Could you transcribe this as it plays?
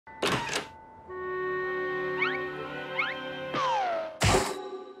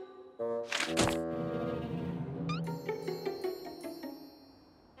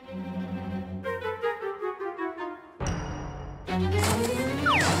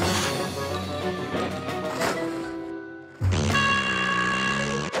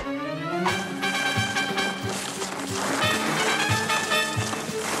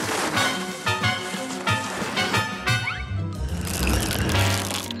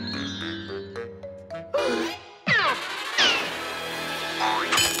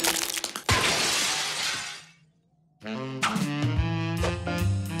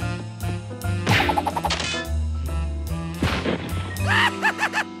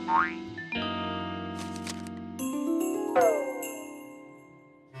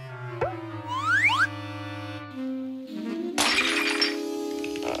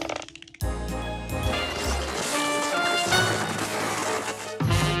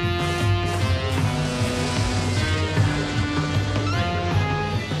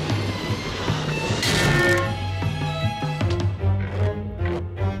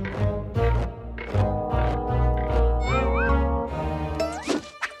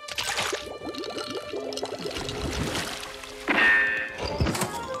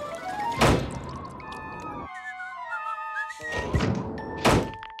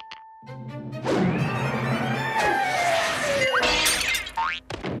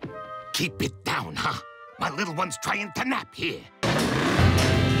Keep it down, huh? My little one's trying to nap here.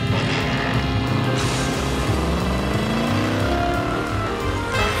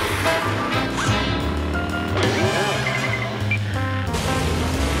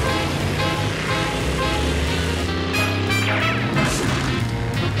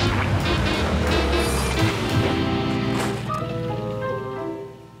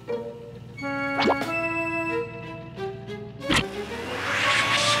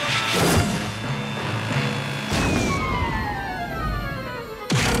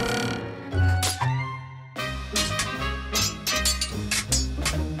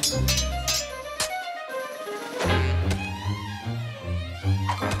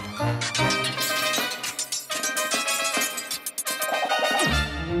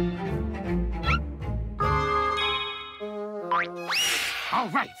 All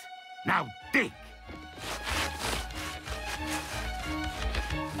right, now dig.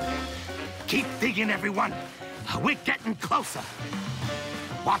 Keep digging, everyone. We're getting closer.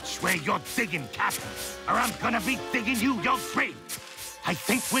 Watch where you're digging, Cap, or I'm gonna be digging you your grave. I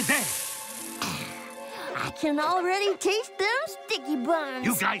think we're there. I can already taste them sticky buns.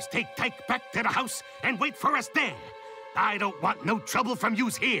 You guys take Tyke back to the house and wait for us there. I don't want no trouble from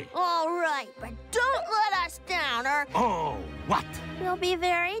yous here. All right, but don't let us down, or... Oh, what? You'll be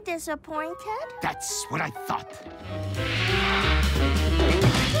very disappointed. That's what I thought.